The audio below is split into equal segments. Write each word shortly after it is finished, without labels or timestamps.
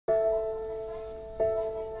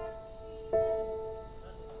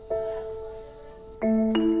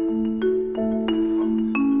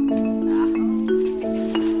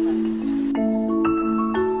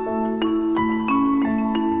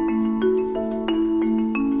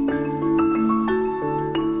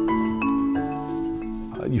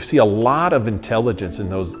see a lot of intelligence in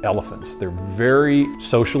those elephants. They're very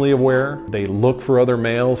socially aware. They look for other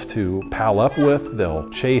males to pal up with. They'll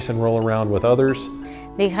chase and roll around with others.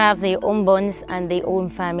 They have their own bonds and their own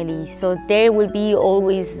family. So there will be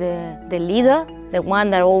always the leader, the one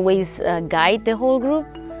that always guides the whole group,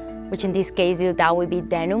 which in this case, that would be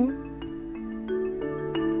Danum.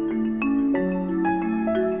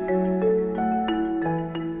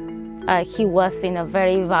 He was in a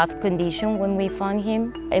very bad condition when we found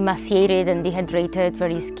him, emaciated and dehydrated,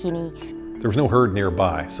 very skinny. There was no herd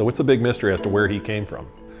nearby, so it's a big mystery as to where he came from.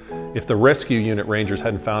 If the rescue unit rangers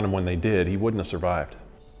hadn't found him when they did, he wouldn't have survived.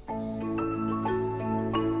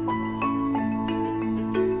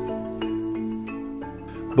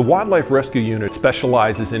 The Wildlife Rescue Unit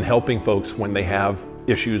specializes in helping folks when they have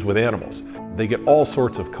issues with animals. They get all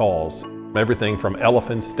sorts of calls, everything from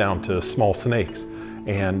elephants down to small snakes.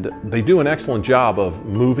 And they do an excellent job of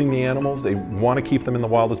moving the animals. They want to keep them in the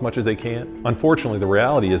wild as much as they can. Unfortunately, the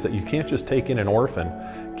reality is that you can't just take in an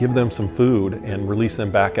orphan, give them some food, and release them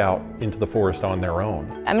back out into the forest on their own.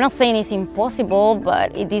 I'm not saying it's impossible,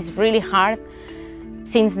 but it is really hard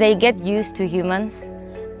since they get used to humans.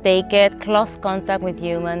 They get close contact with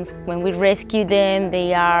humans. When we rescue them,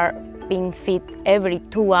 they are being fed every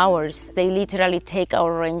 2 hours. They literally take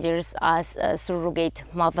our rangers as a surrogate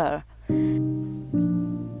mother.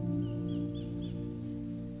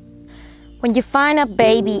 When you find a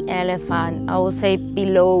baby elephant, I would say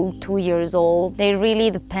below 2 years old, they really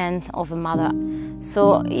depend on the mother.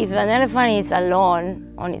 So if an elephant is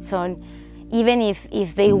alone on its own, even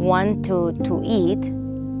if they want to eat,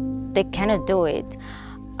 they cannot do it.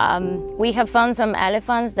 We have found some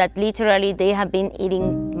elephants that literally they have been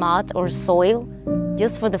eating mud or soil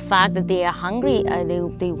just for the fact that they are hungry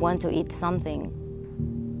and they want to eat something.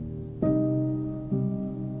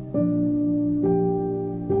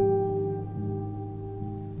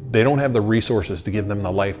 They don't have the resources to give them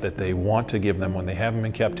the life that they want to give them when they have them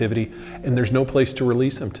in captivity, and there's no place to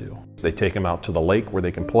release them to. They take them out to the lake where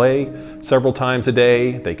they can play several times a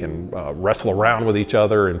day. They can wrestle around with each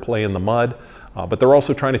other and play in the mud, but they're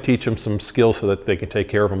also trying to teach them some skills so that they can take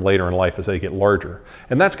care of them later in life as they get larger.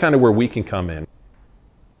 And that's kind of where we can come in.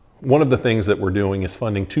 One of the things that we're doing is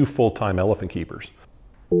funding 2 full-time elephant keepers.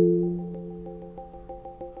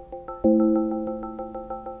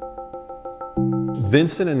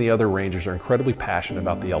 Vincent and the other rangers are incredibly passionate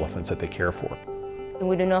about the elephants that they care for.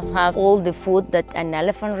 We do not have all the food that an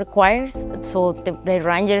elephant requires, so the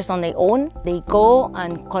rangers on their own, they go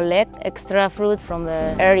and collect extra fruit from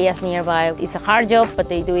the areas nearby. It's a hard job, but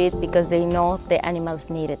they do it because they know the animals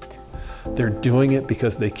need it. They're doing it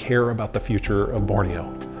because they care about the future of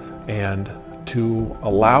Borneo, and to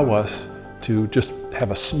allow us to just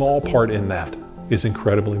have a small part in that is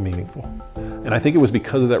incredibly meaningful. And I think it was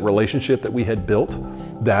because of that relationship that we had built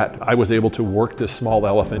that I was able to work this small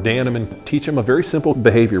elephant, Danum, and teach him a very simple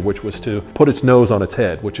behavior, which was to put its nose on its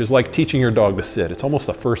head, which is like teaching your dog to sit. It's almost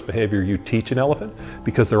the first behavior you teach an elephant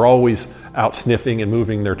because they're always out sniffing and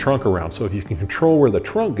moving their trunk around. So if you can control where the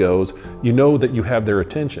trunk goes, you know that you have their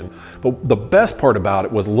attention. But the best part about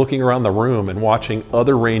it was looking around the room and watching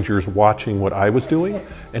other rangers watching what I was doing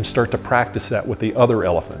and start to practice that with the other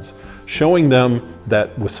elephants, showing them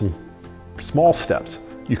that with some small steps,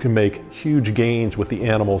 you can make huge gains with the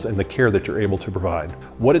animals and the care that you're able to provide.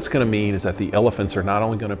 What it's going to mean is that the elephants are not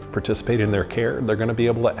only going to participate in their care, they're going to be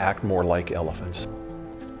able to act more like elephants.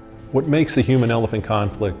 What makes the human-elephant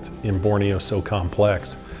conflict in Borneo so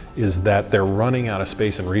complex is that they're running out of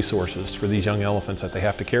space and resources for these young elephants that they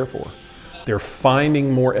have to care for. They're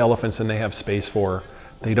finding more elephants than they have space for.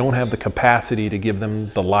 They don't have the capacity to give them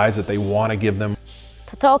the lives that they want to give them.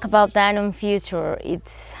 To talk about Danum's future,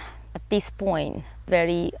 it's at this point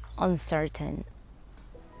very uncertain.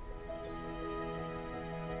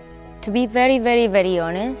 To be very, very, very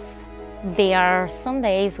honest, there are some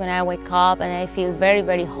days when I wake up and I feel very,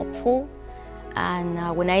 very hopeful.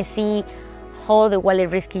 And when I see how the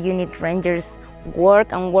Wildlife Rescue Unit rangers work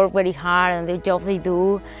very hard and the job they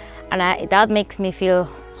do, and that makes me feel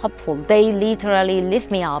hopeful. They literally lift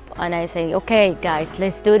me up and I say, okay guys,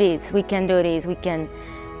 let's do this. We can do this. We can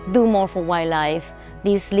do more for wildlife.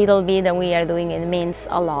 This little bit that we are doing, it means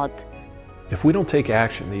a lot. If we don't take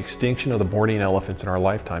action, the extinction of the Bornean elephants in our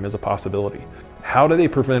lifetime is a possibility. How do they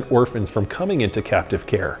prevent orphans from coming into captive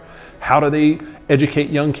care? How do they educate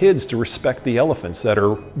young kids to respect the elephants that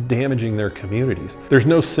are damaging their communities? There's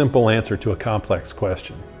no simple answer to a complex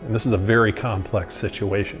question, and this is a very complex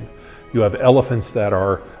situation. You have elephants that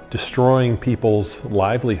are destroying people's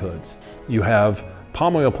livelihoods. You have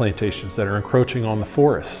palm oil plantations that are encroaching on the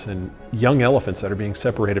forests and young elephants that are being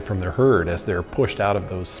separated from their herd as they're pushed out of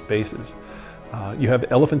those spaces. You have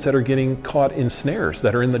elephants that are getting caught in snares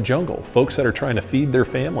that are in the jungle. Folks that are trying to feed their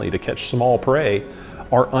family to catch small prey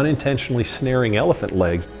are unintentionally snaring elephant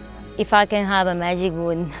legs. If I can have a magic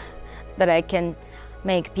wand that I can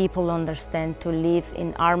make people understand to live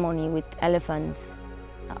in harmony with elephants,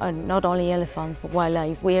 not only elephants but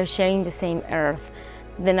wildlife, we are sharing the same earth,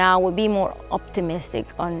 then I will be more optimistic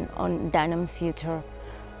on Danum's future.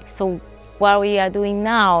 So what we are doing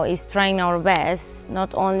now is trying our best,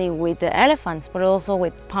 not only with the elephants, but also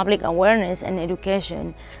with public awareness and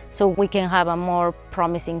education, so we can have a more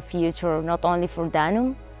promising future, not only for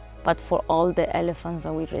Danum, but for all the elephants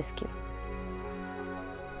that we rescue.